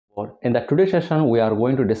In the today's session, we are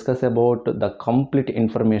going to discuss about the complete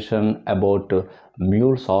information about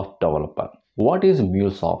MuleSoft Developer. What is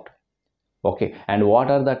MuleSoft? Okay, and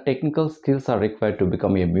what are the technical skills are required to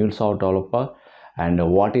become a MuleSoft developer,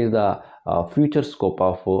 and what is the future scope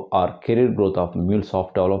of or career growth of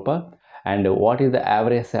MuleSoft developer, and what is the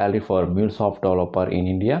average salary for MuleSoft developer in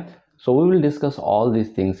India. So we will discuss all these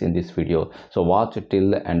things in this video. So watch it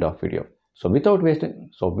till the end of video. So without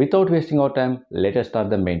wasting our time, let us start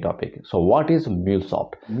the main topic. So what is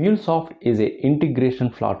MuleSoft? MuleSoft is a integration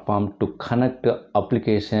platform to connect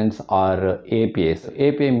applications or APIs.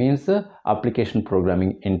 API means application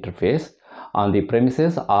programming interface on the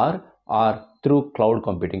premises or through cloud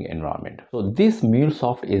computing environment. So this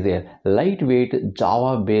MuleSoft is a lightweight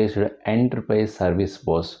Java based enterprise service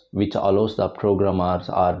bus which allows the programmers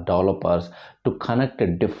or developers to connect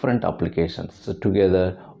different applications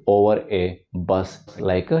together over a bus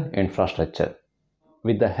like infrastructure.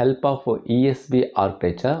 With the help of ESB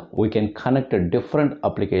architecture, we can connect different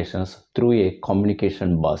applications through a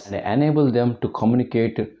communication bus and enable them to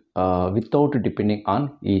communicate without depending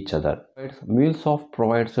on each other. MuleSoft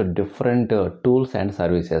provides different tools and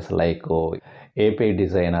services like API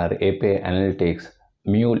Designer, API Analytics,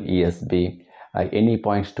 Mule ESB,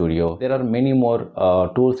 Anypoint Studio. There are many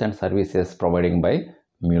more tools and services provided by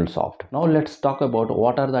MuleSoft. Now let's talk about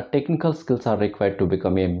what are the technical skills are required to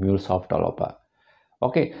become a MuleSoft developer.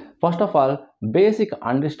 Okay, first of all, basic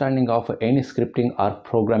understanding of any scripting or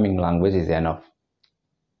programming language is enough.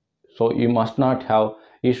 So you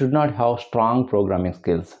should not have strong programming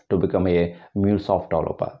skills to become a MuleSoft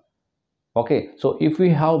developer. Okay, so if we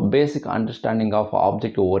have basic understanding of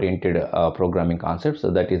object-oriented programming concepts,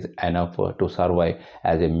 that is enough to survive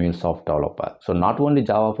as a MuleSoft developer. So not only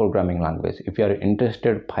Java programming language, if you are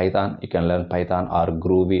interested in Python, you can learn Python or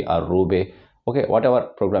Groovy or Ruby. Okay,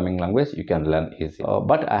 whatever programming language you can learn easy.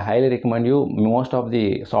 But I highly recommend you, most of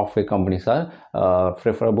the software companies are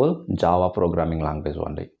preferable Java programming language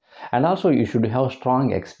only. And also you should have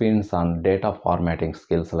strong experience on data formatting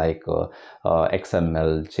skills like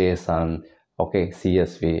XML, JSON, okay,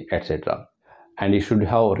 CSV, etc. And you should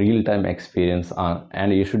have real-time experience on,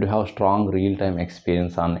 and you should have strong real-time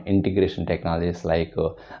experience on integration technologies like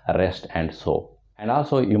REST and so. And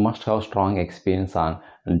also you must have strong experience on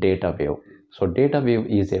DataWave. So DataWave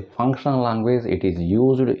is a functional language. It is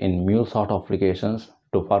used in MuleSoft applications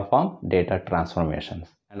to perform data transformations.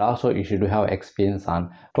 And also you should have experience on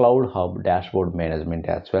Cloud Hub dashboard management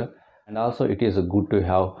as well. And also it is good to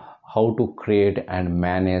have how to create and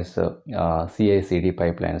manage CI/CD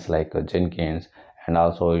pipelines like Jenkins. And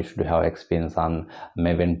also you should have experience on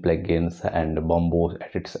Maven plugins and Bamboo,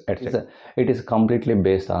 etc. It is completely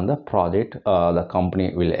based on the project. The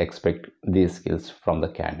company will expect these skills from the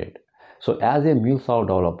candidate. So as a MuleSoft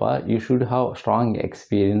developer, you should have strong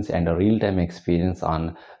experience and a real-time experience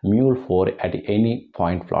on Mule 4 at any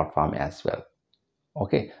point platform as well.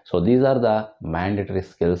 Okay, so these are the mandatory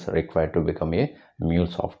skills required to become a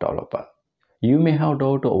MuleSoft developer. You may have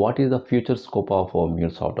doubt what is the future scope of a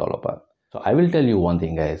MuleSoft developer. So I will tell you one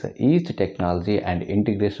thing, guys. Each technology and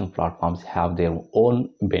integration platforms have their own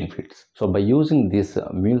benefits. So by using this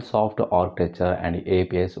MuleSoft architecture and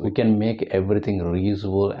APIs, we can make everything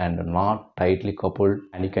reusable and not tightly coupled,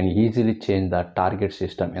 and you can easily change the target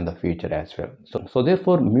system in the future as well. So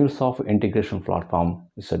therefore, MuleSoft integration platform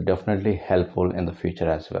is definitely helpful in the future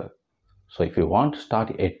as well. So if you want to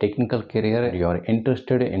start a technical career and you are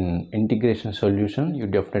interested in integration solution, you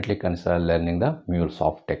definitely consider learning the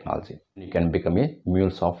MuleSoft technology. You can become a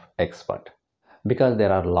MuleSoft expert because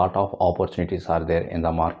there are a lot of opportunities are there in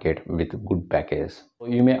the market with good packages. So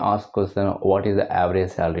you may ask question, what is the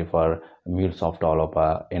average salary for MuleSoft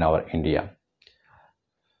developer in our India?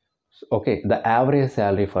 Okay, the average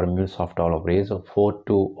salary for MuleSoft developer is 4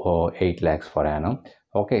 to 8 lakhs per annum.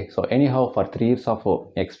 Okay, so anyhow, for 3 years of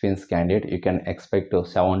experience candidate, you can expect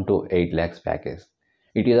 7 to 8 lakhs package.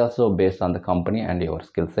 It is also based on the company and your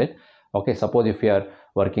skill set. Okay, suppose if you are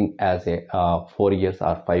working as a 4 years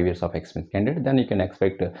or 5 years of experience candidate, then you can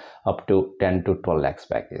expect up to 10 to 12 lakhs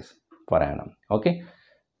package per annum. Okay,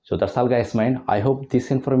 so that's all, guys. I hope this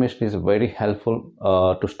information is very helpful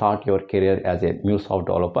to start your career as a MuleSoft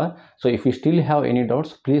developer. So if you still have any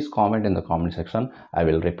doubts, please comment in the comment section. I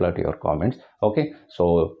will reply to your comments. Okay,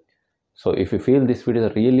 so if you feel this video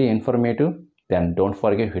is really informative, then don't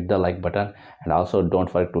forget to hit the like button, and also don't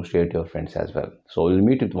forget to share to your friends as well. So we'll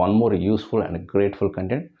meet with one more useful and grateful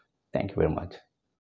content. Thank you very much.